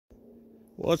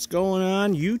What's going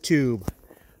on YouTube?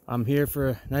 I'm here for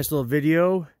a nice little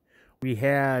video. We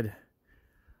had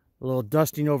a little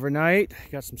dusting overnight,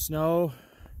 got some snow,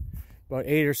 about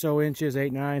 8 or so inches,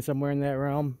 8, 9, somewhere in that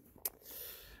realm.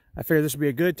 I figured this would be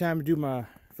a good time to do my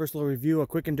first little review, a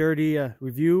quick and dirty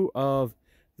review of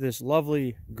this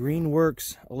lovely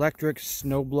Greenworks electric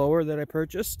snow blower that I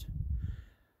purchased.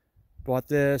 Bought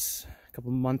this a couple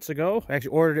months ago. I actually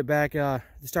ordered it back at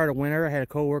the start of winter. I had a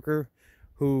coworker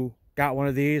who got one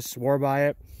of these, swore by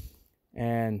it,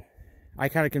 and I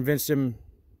kind of convinced him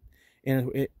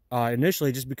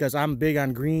initially just because I'm big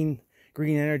on green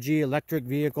energy, electric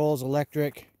vehicles,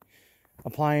 electric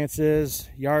appliances,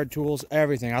 yard tools,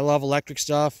 everything. I love electric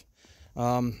stuff.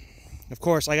 Of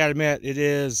course, I gotta admit,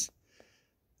 the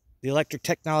electric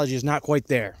technology is not quite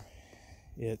there.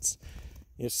 It's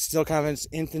still kind of in its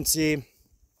infancy.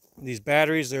 These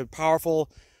batteries, they're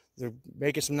powerful. They're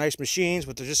making some nice machines,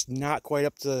 but they're just not quite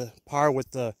up to par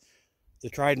with the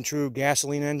tried and true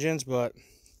gasoline engines. But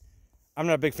I'm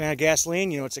not a big fan of gasoline.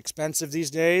 You know, it's expensive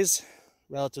these days,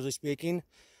 relatively speaking.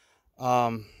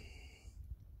 And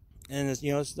it's,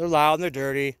 you know, they're loud and they're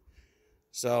dirty.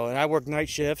 So, and I work night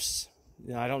shifts.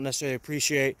 You know, I don't necessarily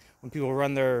appreciate when people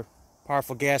run their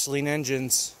powerful gasoline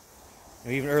engines,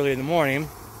 you know, even early in the morning.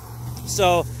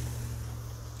 So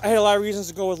I had a lot of reasons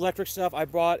to go with electric stuff. I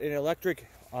bought an electric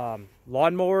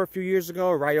lawnmower a few years ago,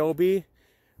 a Ryobi.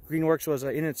 Greenworks was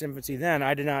in its infancy then.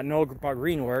 I did not know about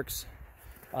Greenworks.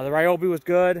 The Ryobi was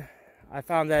good. I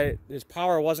found that its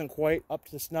power wasn't quite up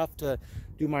to snuff to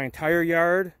do my entire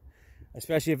yard,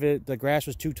 especially if the grass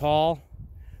was too tall.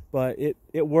 But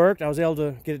it worked. I was able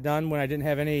to get it done when I didn't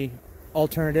have any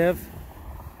alternative.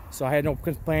 So I had no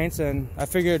complaints, and I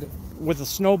figured with a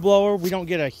snow blower, we don't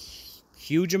get a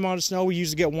huge amount of snow. We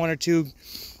usually get 1 or 2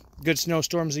 good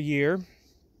snowstorms a year.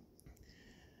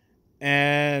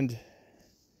 And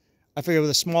I figured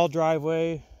with a small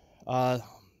driveway,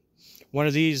 one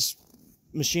of these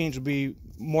machines would be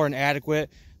more than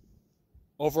adequate.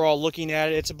 Overall, looking at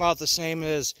it, it's about the same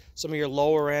as some of your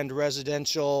lower end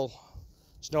residential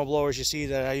snow blowers you see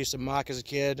that I used to mock as a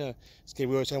kid. We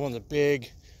always had one of the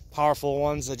big, powerful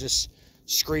ones that just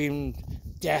screamed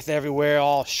death everywhere,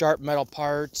 all sharp metal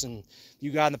parts, and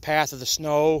you got in the path of the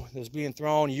snow that was being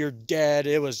thrown, you're dead.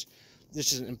 This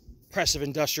is an impressive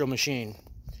industrial machine.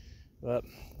 But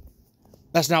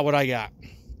that's not what I got.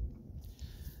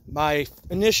 My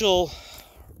initial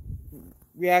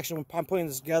reaction when I'm putting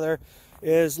this together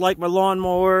is like my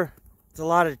lawnmower.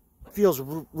 It's feels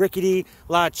rickety,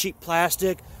 a lot of cheap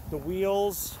plastic. The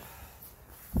wheels,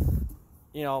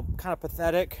 you know, kind of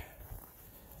pathetic.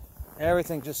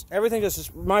 Everything just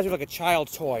reminds me of like a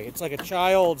child's toy. It's like a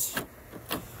child's,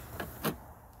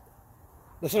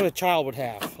 that's what a child would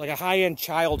have, like a high-end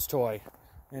child's toy.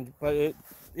 But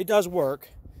it does work.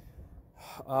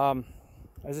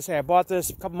 As I say, I bought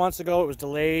this a couple months ago. It was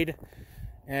delayed,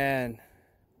 and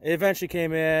it eventually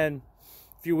came in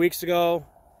a few weeks ago.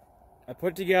 I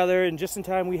put it together, and just in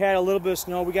time, we had a little bit of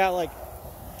snow. We got like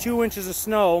 2 inches of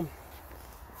snow,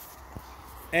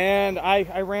 and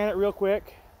I ran it real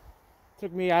quick.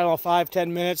 Took me, I don't know,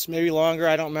 5-10 minutes, maybe longer,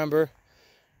 I don't remember,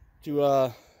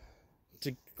 to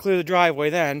clear the driveway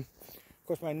then. Of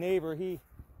course, my neighbor, he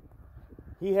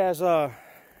has one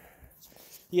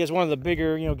of the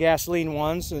bigger, you know, gasoline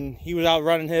ones, and he was out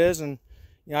running his, and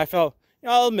you know, I felt, you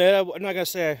know, I'll admit, I'm not gonna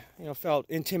say I, you know, felt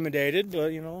intimidated,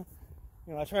 but you know,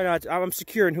 I try not to, I'm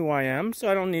secure in who I am, so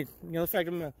I don't need, you know, the fact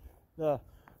the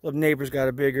neighbor's got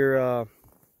a bigger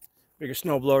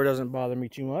snow blower doesn't bother me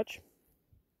too much.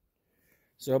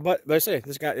 So, but I say,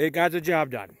 it got the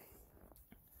job done.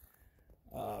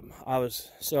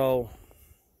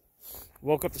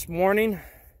 Woke up this morning.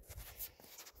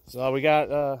 So we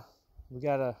got a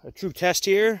true test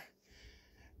here,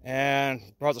 and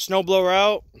brought the snowblower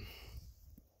out,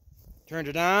 turned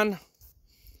it on,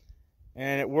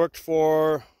 and it worked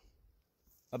for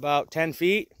about 10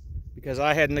 feet because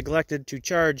I had neglected to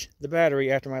charge the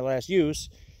battery after my last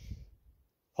use,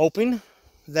 hoping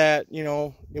that, you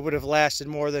know, it would have lasted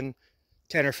more than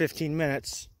 10 or 15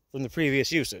 minutes from the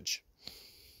previous usage.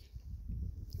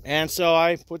 And so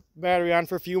I put the battery on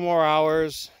for a few more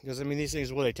hours, because I mean, these things,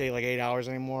 they take like 8 hours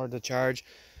anymore to charge,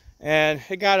 and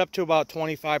it got up to about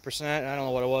 25%. I don't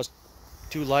know what it was,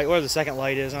 too light, where the second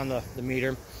light is on the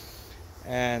meter.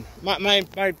 And my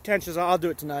intention is I'll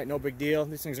do it tonight, no big deal.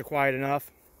 These things are quiet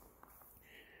enough.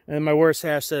 And my worst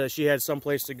half said that she had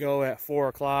someplace to go at 4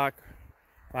 o'clock,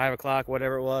 5 o'clock,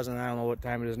 whatever it was, and I don't know what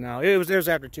time it is now. It was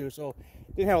after 2, so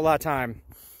didn't have a lot of time.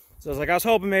 So I was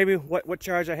hoping maybe what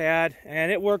charge I had,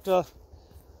 and it worked.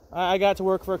 I got to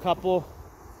work for a couple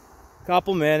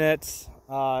minutes.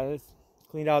 Of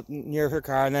cleaned out near her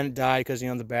car, and then it died because, you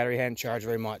know, the battery hadn't charged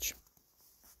very much.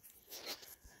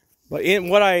 But in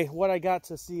what I got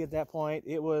to see at that point,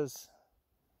 it was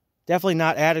definitely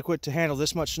not adequate to handle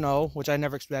this much snow, which I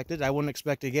never expected. I wouldn't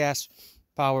expect a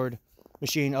gas-powered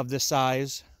machine of this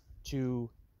size to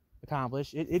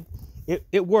accomplish.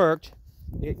 It worked.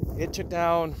 It took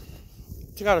out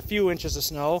a few inches of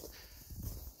snow.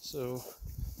 So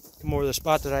come over to the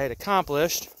spot that I had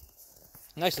accomplished.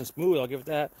 Nice and smooth, I'll give it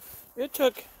that. It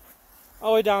took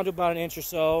all the way down to about an inch or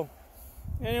so,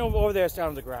 and over there it's down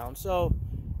to the ground. So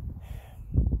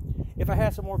if I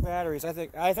had some more batteries, I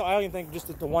don't even think just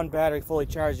that the one battery fully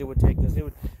charged it would take this.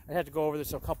 I'd have to go over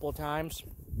this a couple of times.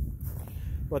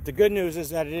 But the good news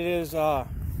is that it is, you know,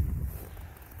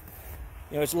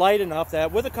 it's light enough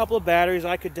that with a couple of batteries,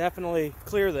 I could definitely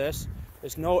clear this.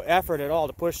 There's no effort at all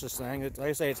to push this thing. Like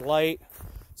I say, it's light.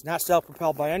 It's not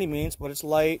self-propelled by any means, but it's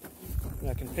light.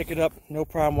 I can pick it up no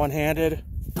problem one-handed.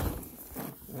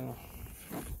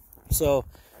 So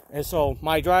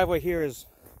my driveway here is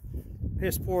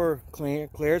piss poor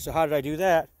cleared. So how did I do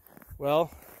that?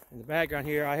 Well, in the background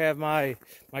here, I have my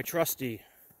trusty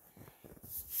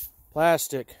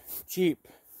plastic, cheap.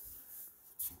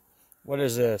 What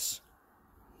is this?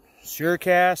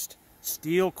 Surecast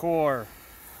steel core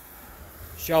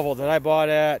shovel that I bought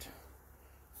at,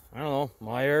 I don't know,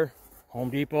 Meijer, Home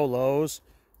Depot, Lowe's,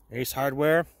 Ace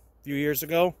Hardware a few years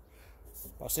ago,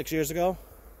 about 6 years ago.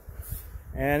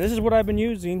 And this is what I've been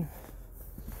using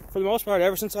for the most part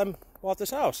ever since I bought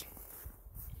this house.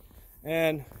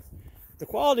 And the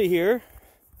quality here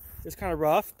is kind of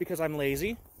rough because I'm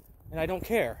lazy and I don't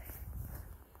care.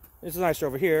 It's nicer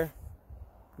over here.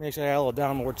 Makes it a little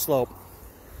downward slope.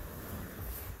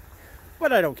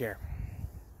 But I don't care.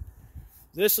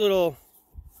 This little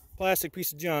plastic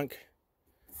piece of junk,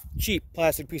 cheap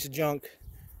plastic piece of junk,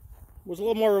 was a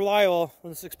little more reliable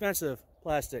than this expensive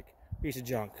plastic piece of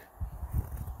junk.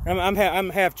 I'm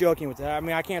half joking with that. I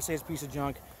mean, I can't say it's a piece of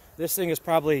junk. This thing is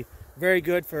probably very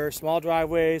good for small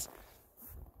driveways,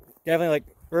 definitely like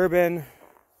urban,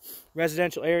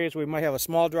 residential areas where we might have a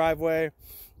small driveway,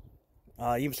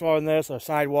 even smaller than this, a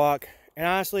sidewalk. And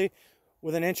honestly,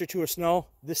 with an inch or two of snow,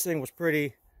 this thing was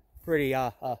pretty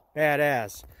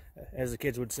badass, as the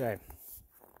kids would say.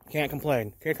 Can't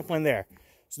complain there.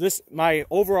 So my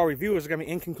overall review is going to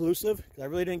be inconclusive because I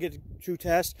really didn't get a true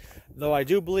test. Though I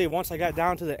do believe once I got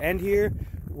down to the end here,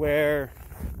 where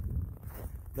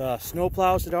the snow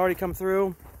plows had already come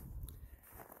through,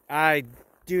 I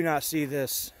do not see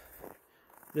this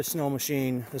snow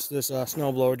machine, this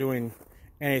snow blower doing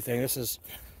anything. This is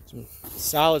some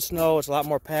solid snow. It's a lot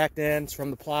more packed in. It's from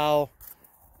the plow.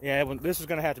 Yeah, this is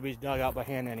going to have to be dug out by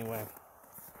hand anyway.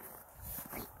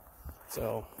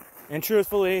 So, and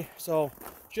truthfully,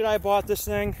 should I have bought this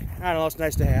thing? I don't know, it's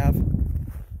nice to have.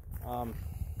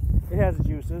 It has the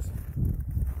juices.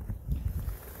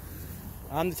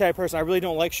 I'm the type of person, I really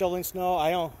don't like shoveling snow.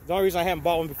 The only reason I haven't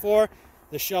bought one before,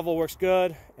 the shovel works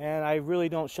good, and I really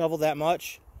don't shovel that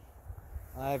much.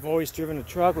 I've always driven a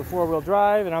truck with four-wheel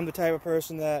drive, and I'm the type of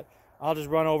person that I'll just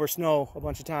run over snow a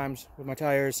bunch of times with my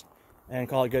tires and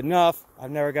call it good enough.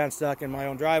 I've never gotten stuck in my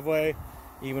own driveway,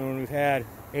 even when we've had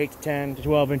 8 to 10 to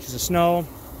 12 inches of snow.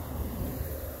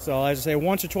 So as I say,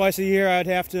 once or twice a year I'd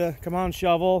have to come out and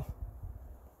shovel,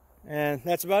 and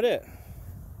that's about it.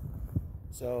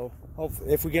 So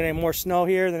hopefully if we get any more snow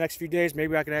here in the next few days,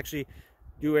 maybe I can actually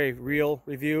do a real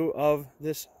review of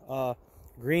this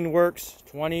Greenworks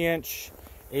 20-inch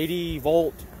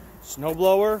 80-volt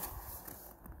snowblower.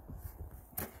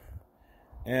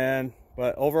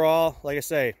 But overall, like I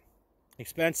say,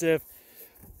 expensive.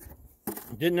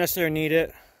 Didn't necessarily need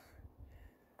it.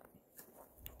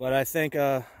 But I think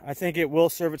it will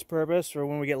serve its purpose for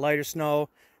when we get lighter snow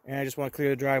and I just want to clear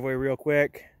the driveway real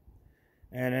quick.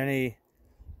 And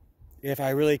if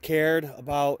I really cared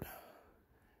about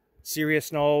serious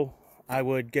snow, I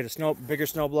would get a bigger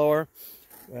snow blower.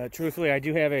 Truthfully, I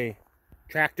do have a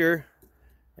tractor,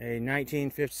 a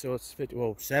 1950, so it's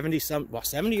 70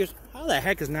 years. How the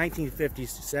heck is 1950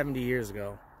 70 years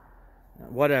ago?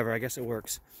 Whatever, I guess it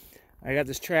works. I got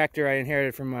this tractor I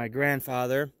inherited from my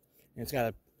grandfather, and it's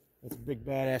a big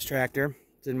badass tractor.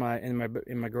 It's in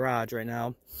my garage right now.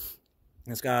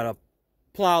 And it's got a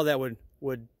plow that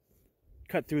would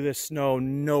cut through this snow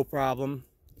no problem,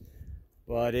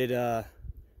 but it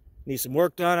needs some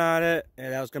work done on it,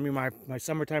 and that was gonna be my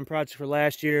summertime project for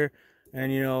last year.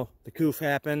 And you know, the coof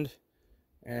happened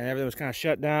and everything was kind of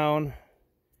shut down,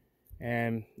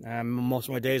 and most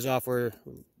of my days off were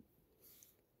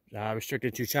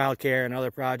restricted to childcare and other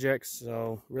projects,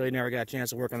 so really never got a chance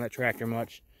to work on that tractor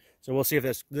much. So we'll see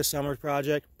if this summer's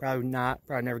project, probably not,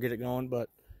 probably never get it going, but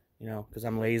you know, because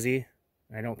I'm lazy.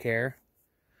 I don't care.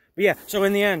 But yeah, so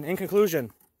in the end, in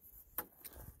conclusion,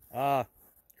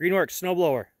 Greenworks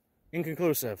snowblower,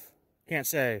 inconclusive. Can't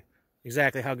say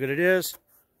exactly how good it is.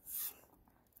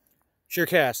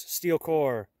 Surecast, steel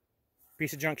core,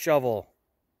 piece of junk shovel.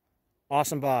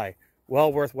 Awesome buy.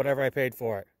 Well worth whatever I paid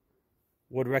for it.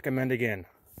 Would recommend again.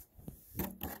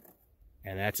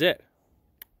 And that's it.